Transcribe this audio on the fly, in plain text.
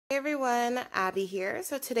Hey everyone, Abby here.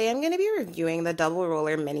 So today I'm going to be reviewing the Double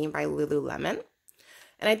Roller Mini by Lululemon.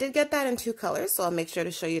 And I did get that in 2 colors, so I'll make sure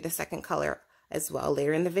to show you the second color as well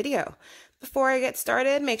later in the video. Before I get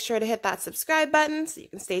started, make sure to hit that subscribe button so you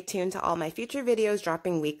can stay tuned to all my future videos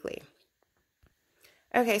dropping weekly.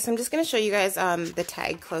 Okay, so I'm just going to show you guys the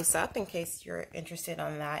tag close up in case you're interested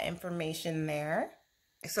on that information there.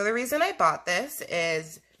 So the reason I bought this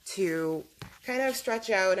is to kind of stretch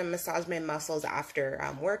out and massage my muscles after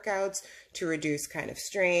workouts to reduce kind of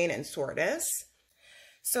strain and soreness.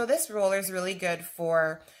 So this roller is really good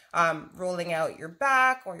for rolling out your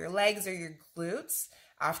back or your legs or your glutes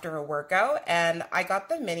after a workout. And I got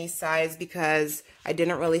the mini size because I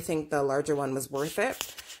didn't really think the larger one was worth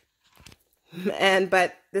it.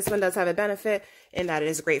 But this one does have a benefit in that it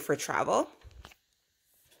is great for travel.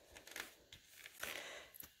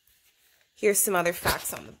 Here's some other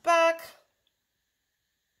facts on the back.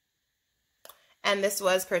 And this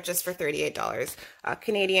was purchased for $38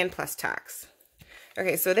 Canadian plus tax.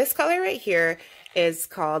 Okay, so this color right here is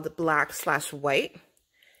called black/white.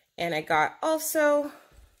 And I got also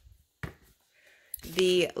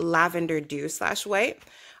the lavender dew/white.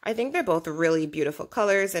 I think they're both really beautiful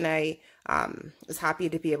colors, and I was happy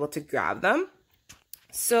to be able to grab them.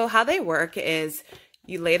 So how they work is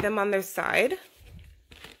you lay them on their side,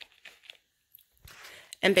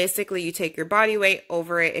 and basically you take your body weight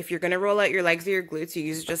over it. If you're going to roll out your legs or your glutes, you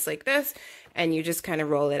use it just like this, and you just kind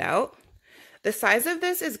of roll it out. The size of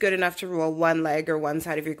this is good enough to roll one leg or one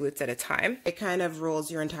side of your glutes at a time. It kind of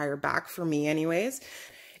rolls your entire back for me anyways.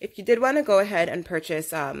 If you did want to go ahead and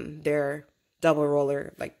purchase their double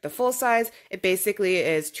roller, like the full size, it basically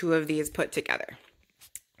is 2 of these put together.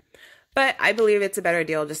 But I believe it's a better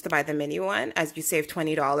deal just to buy the mini one, as you save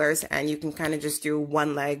 $20 and you can kind of just do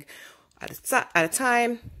one leg at a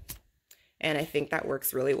time, and I think that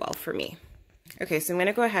works really well for me. Okay, so I'm going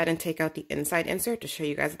to go ahead and take out the inside insert to show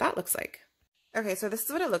you guys what that looks like. Okay, so this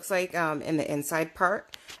is what it looks like in the inside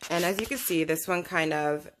part, and as you can see, this one kind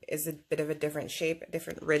of is a bit of a different shape,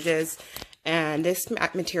 different ridges, and this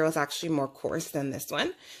material is actually more coarse than this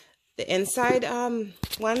one. The inside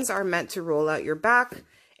ones are meant to roll out your back,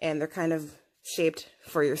 and they're kind of shaped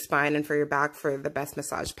for your spine and for your back for the best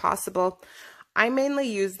massage possible. I mainly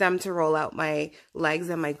use them to roll out my legs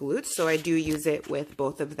and my glutes, so I do use it with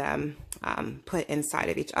both of them put inside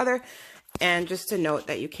of each other. And just to note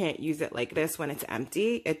that you can't use it like this when it's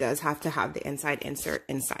empty. It does have to have the inside insert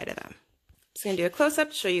inside of them. Just going to do a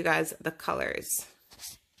close-up to show you guys the colors.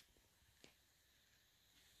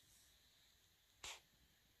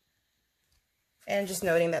 And just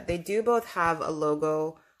noting that they do both have a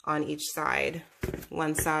logo on each side.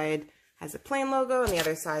 One side has a plain logo, and the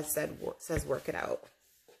other side says work it out.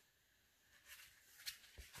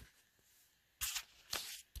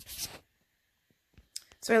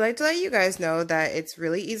 So I like to let you guys know that it's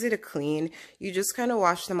really easy to clean. You just kind of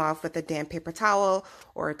wash them off with a damp paper towel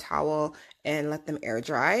or a towel and let them air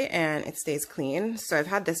dry, and it stays clean. So I've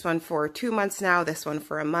had this one for 2 months now, this one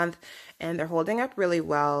for a month, and they're holding up really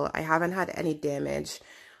well. I haven't had any damage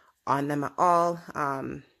on them at all,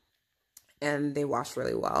 and they wash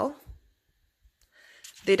really well.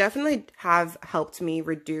 They definitely have helped me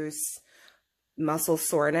reduce muscle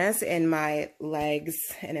soreness in my legs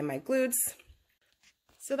and in my glutes.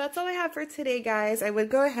 So that's all I have for today, guys. I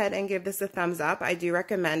would go ahead and give this a thumbs up. I do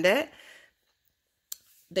recommend it.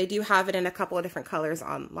 They do have it in a couple of different colors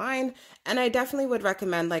online, and I definitely would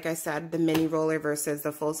recommend, like I said, the mini roller versus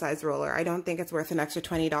the full-size roller. I don't think it's worth an extra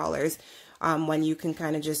 $20 when you can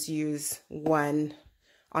kind of just use one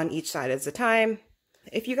on each side at a time.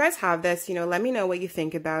 If you guys have this, let me know what you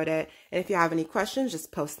think about it. And if you have any questions,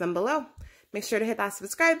 just post them below. Make sure to hit that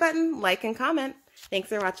subscribe button, like, and comment. Thanks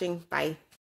for watching. Bye.